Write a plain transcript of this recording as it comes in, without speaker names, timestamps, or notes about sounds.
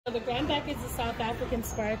The Grandback is a South African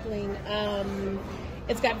sparkling.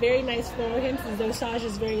 It's got very nice floral hints. The dosage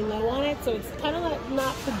is very low on it, so it's kind of like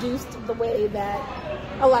not produced the way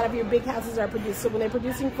that a lot of your big houses are produced. So when they're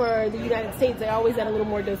producing for the United States, they always add a little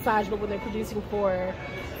more dosage, but when they're producing for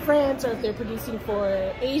France or if they're producing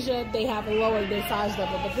for Asia, they have a lower dosage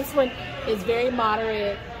level. But this one is very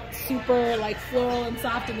moderate, super like floral and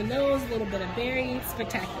soft in the nose, a little bit of berry,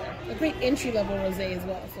 spectacular. A great entry-level rosé as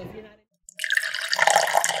well. So if you're not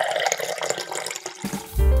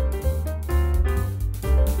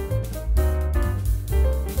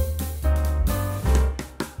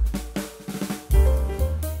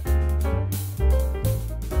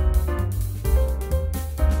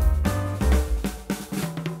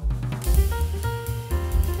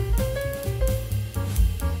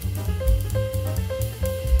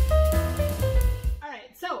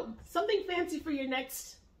for your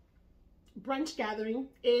next brunch gathering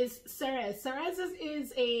is Ceres. Ceres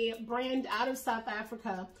is a brand out of South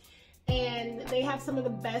Africa, and they have some of the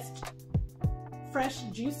best fresh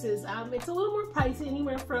juices. It's a little more pricey,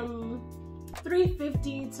 anywhere from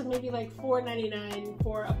 $3.50 to maybe like $4.99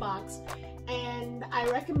 for a box. And I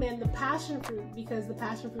recommend the passion fruit because the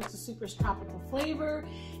passion fruit's a super tropical flavor,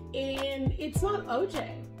 and it's not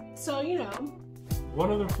OJ. So, you know. What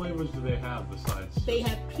other flavors do they have besides? They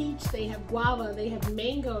have peach, they have guava, they have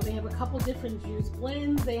mango, they have a couple different juice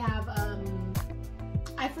blends. They have,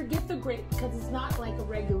 I forget the grape because it's not like a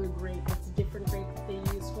regular grape. It's a different grape that they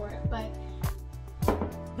use for it. But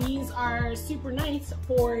these are super nice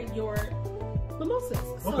for your mimosas.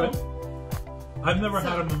 Okay. I've never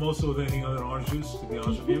had a mimosa with anything other than orange juice, to be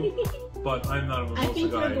honest with you. But I'm not a mimosa guy. I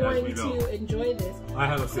think you're going to enjoy this. I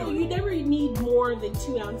have a feeling. So you never need more than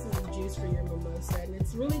 2 ounces of juice for your mimosa. And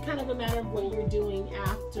it's really kind of a matter of what you're doing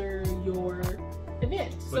after your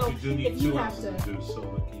event. But so you do need 2 ounces of juice, so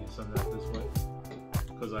can you send that this way?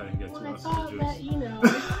 Because I didn't get 2 ounces of juice. That, you know,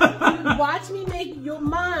 you watch me make your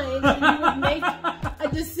mind, and you would make a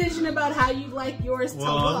decision about how you'd like yours to look.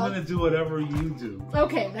 Well, I'm going to do whatever you do.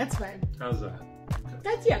 Okay, that's fine. How's that?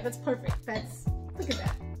 Okay. That's perfect. Look at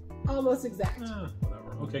that. Almost exact.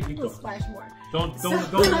 Whatever. Okay, keep going. Splash more. Don't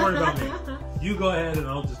worry about me. You go ahead and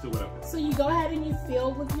I'll just do whatever. So you go ahead and you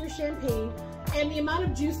fill with your champagne, and the amount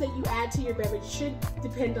of juice that you add to your beverage should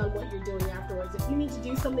depend on what you're doing afterwards. If you need to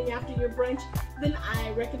do something after your brunch, then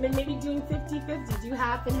I recommend maybe doing 50-50. Do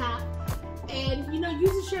half and half. And, you know,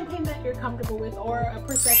 use a champagne that you're comfortable with or a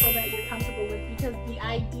Prosecco that you're comfortable with, because the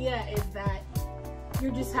idea is that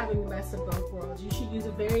you're just having the best of both worlds. You should use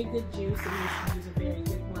a very good juice and you should use a very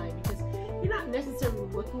good wine, because you're not necessarily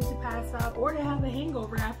looking to pass out or to have a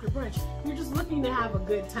hangover after brunch. You're just looking to have a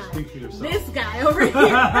good time. Speak for yourself. This guy over here.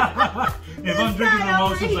 If I'm drinking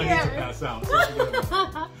mimosas, I need to pass out.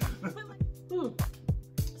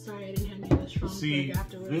 Sorry, I didn't have any strong See,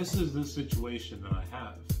 afterwards. this is the situation that I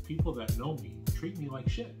have. People that know me treat me like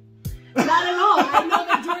shit. Not at all. I know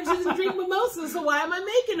that George doesn't drink mimosas, so why am I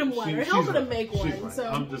making him one or helping him make one? Right. So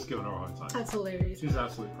I'm just giving her a hard time. That's hilarious. She's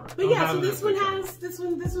absolutely correct. But yeah, so this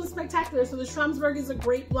one's spectacular. So the Schramsberg is a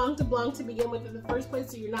great blanc de blanc to begin with in the first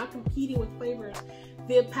place, so you're not competing with flavors.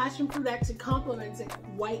 The passion fruit actually complements it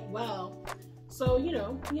quite well. So, you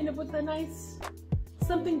know, you end up with a nice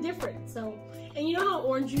something different. So, and you know how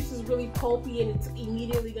orange juice is really pulpy and it's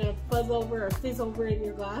immediately gonna fuzz over or fizz over in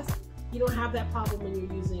your glass? You don't have that problem when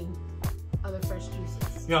you're using other fresh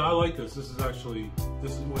juices. Yeah, I like this. This is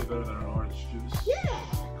way better than an orange juice. Yeah.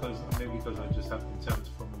 Maybe because I just have contempt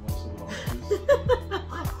for mimosa with orange juice.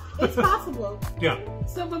 It's possible. Yeah.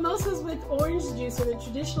 So mimosas with orange juice, or the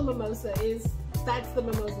traditional mimosa, that's the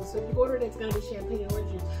mimosa. So if you order it, it's going to be champagne and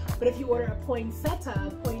orange juice. But if you order a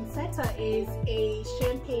poinsettia is a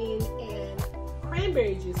champagne and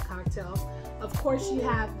cranberry juice cocktail. Of course, you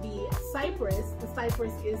have the cypress. The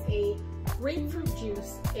cypress is a grapefruit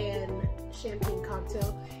juice and champagne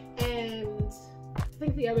cocktail. And I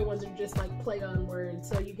think the other ones are just like play on words.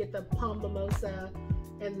 So you get the palm mimosa,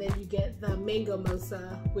 and then you get the mango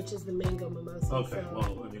mosa, which is the mango mimosa. Okay, so,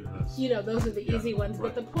 well, I mean, that's... You know, those are the easy ones.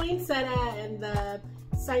 Right. But the poinsettia and the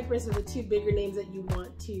cypress are the 2 bigger names that you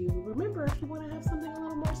want to remember if you want to have something a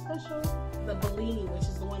little more special. The Bellini, which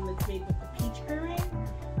is the one that's made with the peach puree.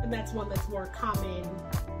 And that's one that's more common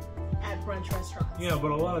at brunch restaurants. Yeah, but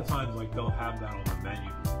a lot of times, like, they'll have that on the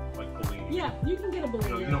menu, like Bellini. Yeah, you can get a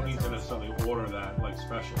Bellini. You don't need to necessarily order that, like,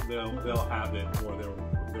 special. They'll have it, or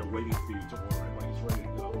they're waiting for you to order it, like it's ready to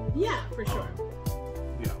go. Yeah, for sure.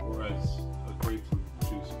 Yeah, whereas a grapefruit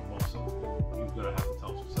juice mimosa, you're gonna have to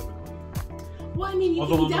tell specifically. Well, I mean, you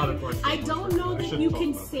Although can I'm not a brunch I don't know that you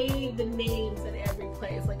can say say the names at every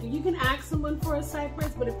place. Like, Like, you can ask someone for a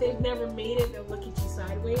cypress, but if they've never made it, they'll look at you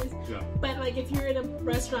sideways. Yeah. But like, if you're in a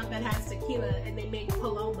restaurant that has tequila and they make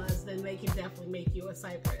palomas, then they can definitely make you a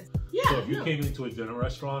cypress. Yeah. So if you came into a dinner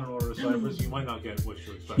restaurant and ordered a cypress, you might not get what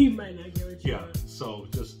you're expecting. You might not get what you want. So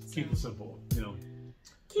just keep it simple, you know.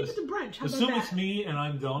 Keep it to brunch. How assume about it's me and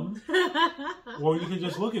I'm dumb, or you can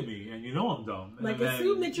just look at me and you know I'm dumb. Like, and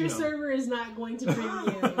assume that your server is not going to bring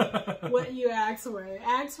you what you ask for.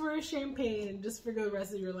 Ask for a champagne and just figure the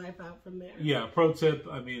rest of your life out from there. Yeah, pro tip,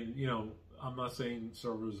 I mean, you know, I'm not saying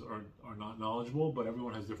servers are not knowledgeable, but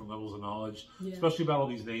everyone has different levels of knowledge, especially about all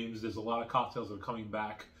these names. There's a lot of cocktails that are coming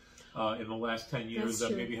back in the last 10 years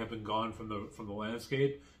that maybe have been gone from the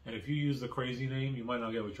landscape. And if you use the crazy name, you might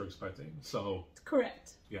not get what you're expecting. So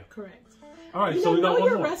correct. Yeah. Correct. All right. You So we got know one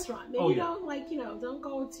your more. restaurant. Maybe don't don't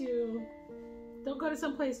go to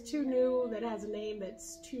someplace too new that has a name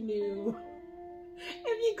that's too new.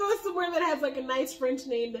 If you go somewhere that has like a nice French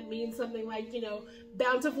name that means something like,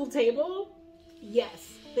 Bountiful Table,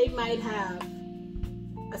 yes, they might have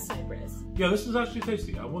a cypress. Yeah, this is actually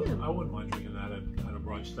tasty. I wouldn't mind drinking that at a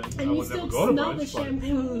brunch thing. And I you would still never go to smell brunch, the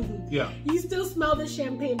champagne. Yeah. You still smell the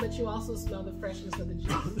champagne, but you also smell the freshness of the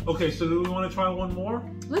juice. Okay, so do we want to try one more?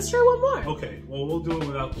 Let's try one more. Okay, well, we'll do it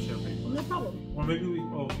without the champagne. No problem. Or maybe we, you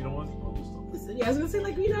know what? I'll just stop. Listen, yeah, I was going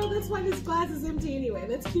to say, that's why this glass is empty anyway.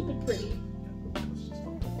 Let's keep it pretty.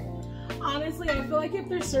 Honestly, I feel like if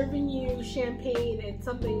they're serving you champagne in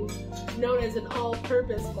something known as an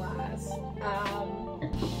all-purpose glass,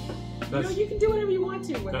 you can do whatever you want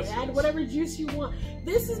to with it. Add whatever juice you want.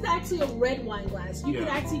 This is actually a red wine glass. You could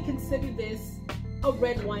actually consider this a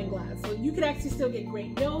red wine glass. So you could actually still get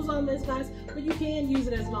great nose on this glass, but you can use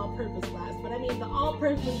it as an all-purpose glass. But I mean, the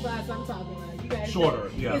all-purpose glass I'm talking about, you guys,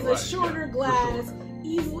 is a shorter glass,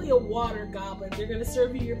 easily a water goblet. They're going to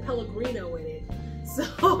serve you your Pellegrino in it.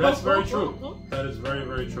 So that's very true. That is very,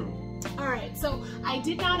 very true. All right, so I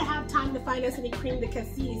did not have time to find us any cream de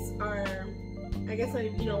cassis, or I guess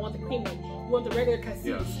you don't want the cream one. You want the regular cassis.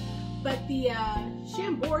 Yeah. But the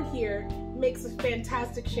Chambord here makes a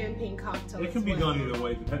fantastic champagne cocktail. It can be done either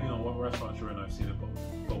way, depending on what restaurant you're in. I've seen it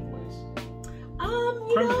both ways.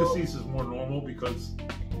 Creme de cassis is more normal because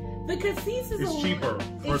the cassis is cheaper.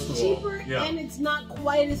 It's cheaper, and it's not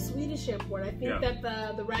quite as sweet as Chambord. I think that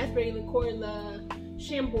the raspberry liqueur in the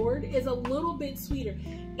Chambord is a little bit sweeter.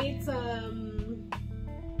 It's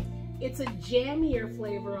a jammier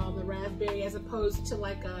flavor on the raspberry as opposed to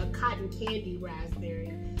like a cotton candy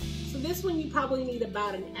raspberry. So this one you probably need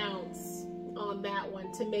about an ounce on that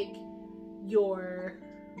one to make your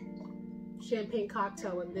champagne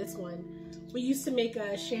cocktail with this one. We used to make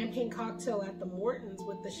a champagne cocktail at the Morton's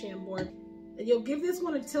with the Chambord. And you'll give this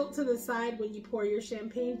one a tilt to the side when you pour your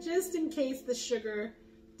champagne, just in case the sugar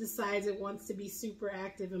decides it wants to be super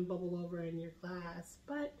active and bubble over in your glass.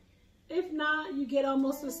 But if not, you get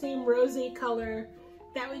almost the same rosé color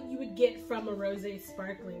that you would get from a rosé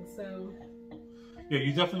sparkling. So yeah,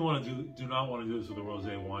 you definitely do not want to do this with a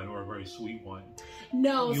rosé wine or a very sweet wine.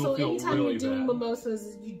 No, so anytime you're doing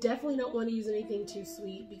mimosas, you definitely don't want to use anything too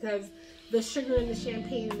sweet, because the sugar in the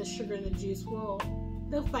champagne and the sugar in the juice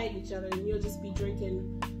they'll fight each other, and you'll just be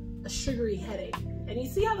drinking a sugary headache. And you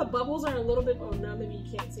see how the bubbles are a little bit, oh no, maybe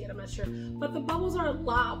you can't see it, I'm not sure. But the bubbles are a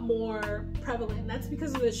lot more prevalent. That's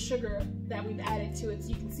because of the sugar that we've added to it. So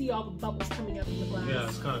you can see all the bubbles coming up in the glass. Yeah,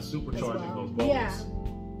 it's kind of supercharging those bubbles. Yeah.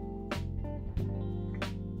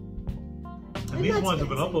 And these ones have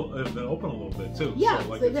been open a little bit too. Yeah,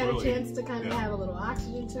 so they've had a chance to kind of have a little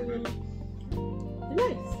oxygen to them. They're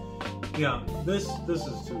nice. Yeah, this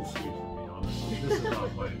is too sweet for me, honestly.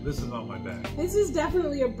 This is not my bag. This is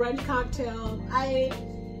definitely a brunch cocktail.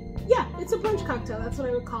 Yeah, it's a brunch cocktail. That's what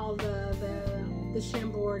I would call the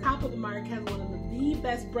Chambord. Top of the Mark has one of the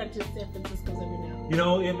best brunches San Francisco's ever known. You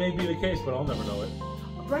know, it may be the case, but I'll never know it.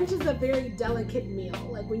 Brunch is a very delicate meal.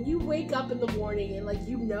 Like when you wake up in the morning and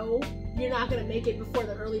you're not gonna make it before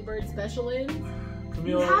the early bird special ends. Camila,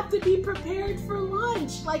 you have to be prepared for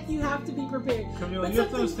lunch. Like you have to be prepared. Camila, you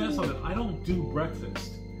have to understand something. I don't do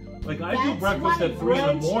breakfast. Like I do breakfast at 3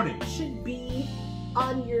 in the morning. Should be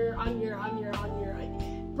on your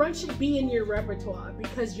brunch should be in your repertoire,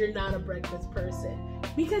 because you're not a breakfast person.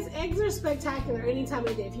 Because eggs are spectacular any time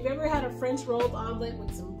of day. If you've ever had a French rolled omelet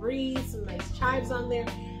with some brie, some nice chives on there,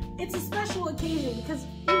 it's a special occasion, because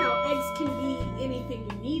eggs can be anything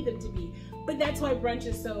you need them to be. But that's why brunch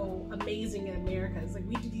is so amazing in America. It's like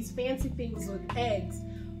we do these fancy things with eggs,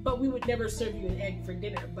 but we would never serve you an egg for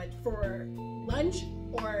dinner. But for lunch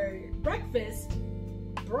or breakfast,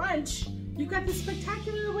 brunch, you've got this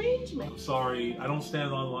spectacular arrangement. I'm sorry, I don't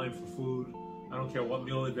stand online for food. I don't care what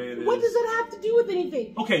meal of the day it is. What does that have to do with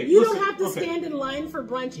anything? Okay, you listen, don't have to stand in line for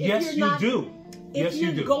brunch. Yes, you do. If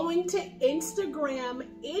you're going to Instagram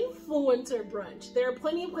influencer brunch, there are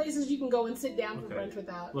plenty of places you can go and sit down for brunch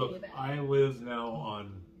without any of that. I live now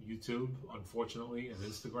on YouTube, unfortunately, and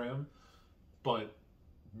Instagram, but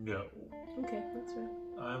no. Okay, that's right.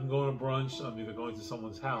 I'm going to brunch. I'm either going to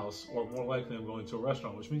someone's house, or more likely, I'm going to a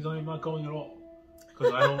restaurant, which means I am not going at all.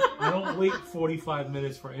 Because I don't wait 45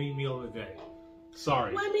 minutes for any meal of the day.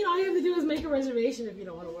 Sorry. Well, I mean, all you have to do is make a reservation if you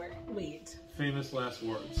don't want to wait. Famous last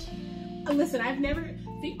words. Listen,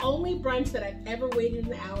 the only brunch that I've ever waited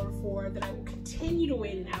an hour for, that I will continue to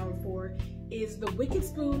wait an hour for, is the Wicked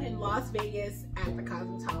Spoon in Las Vegas at the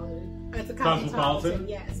Cosmopolitan. At the Cosmopolitan,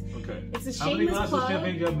 yes. Okay. It's a shameless plug. How many glasses of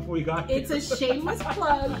champagne did you have before you got here? It's a shameless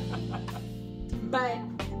plug, but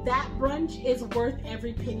that brunch is worth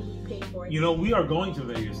every penny you pay for it. You know, we are going to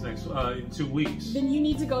Vegas next in 2 weeks. Then you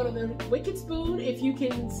need to go to the Wicked Spoon if you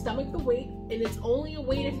can stomach the wait, and it's only a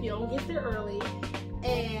wait if you don't get there early.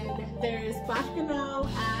 And there's Bacchanal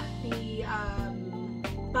at the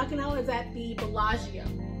Bacchanal is at the Bellagio.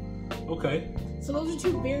 Okay. So those are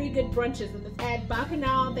two very good brunches. And at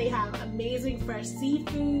Bacchanal, they have amazing fresh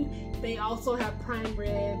seafood. They also have prime rib,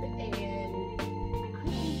 and I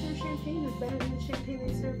think their champagne is better than the champagne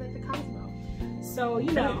they serve at the Cosmo. So,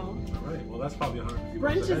 you know. All right. Well, that's probably 150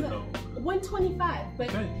 brunch bucks a head, is though. 125,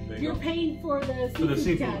 but you're paying for the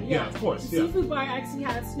seafood count. Yeah, of course. The seafood bar actually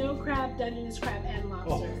has snow crab, Dungeness crab, and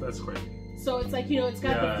lobster. Oh, that's great. So it's like, you know, it's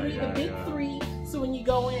got the big three. So when you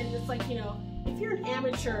go in, it's like, you know, if you're an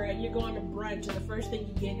amateur and you're going to brunch and the first thing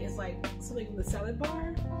you get is like something from the salad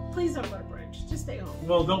bar, please don't go to brunch. Just stay home.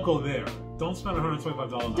 Well, don't go there. Don't spend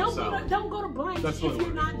 $125 on salad. Don't go to brunch if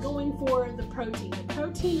you're not going for the protein. The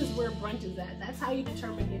protein is where brunch is at. That's how you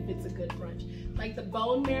determine if it's a good brunch. Like the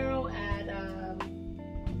bone marrow at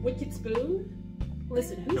Wicked Spoon.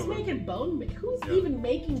 Listen, who's making bone marrow? Who's even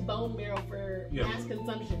making bone marrow for mass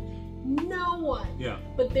consumption? No one. Yeah.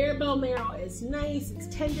 But their bone marrow is nice, it's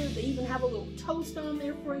tender, they even have a little toast on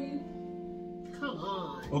there for you. Come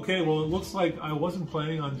on. Okay, well, it looks like I wasn't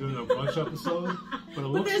planning on doing a brunch episode, but it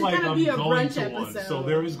looks like I'm going to one. So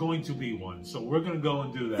there is going to be one. So we're going to go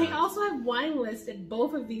and do that. They also have wine lists at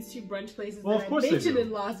both of these two brunch places that I mentioned in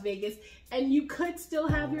Las Vegas, and you could still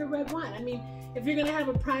have your red wine. I mean, if you're going to have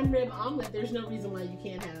a prime rib omelet, there's no reason why you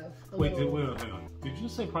can't have a wait, hang on. Did you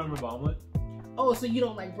say prime rib omelet? Oh, so you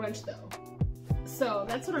don't like brunch though. So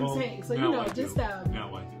that's what I'm saying. So, you know, just Now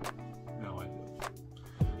I do.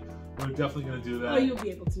 We're definitely going to do that. Oh, you'll be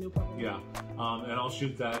able to, no problem. Yeah. And I'll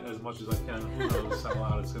shoot that as much as I can. Who knows how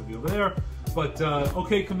loud it's going to be over there. But,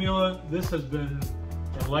 okay, Camila, this has been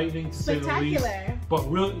enlightening to say the least. But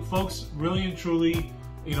really, folks, really and truly,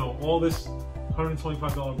 you know, all this $125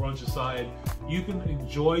 brunch aside, you can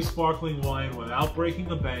enjoy sparkling wine without breaking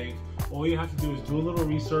the bank. All you have to do is do a little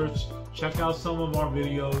research, check out some of our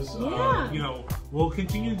videos. You know, we'll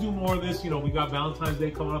continue to do more of this. You know, we got Valentine's Day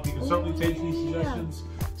coming up. You can certainly take these suggestions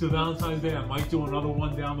to Valentine's Day. I might do another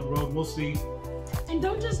one down the road. We'll see. And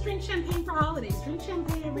don't just drink champagne for holidays. Drink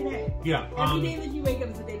champagne every day. Yeah. Every day that you wake up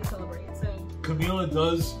is a day to celebrate. So Camila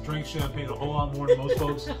does drink champagne a whole lot more than most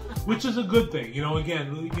folks, which is a good thing. You know,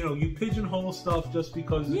 again, you know, you pigeonhole stuff just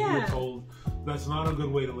because you're told. That's not a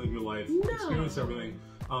good way to live your life. Experience everything.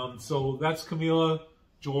 So that's Camila,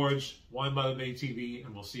 George, Wine by the Bay TV,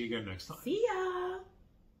 and we'll see you again next time. See ya.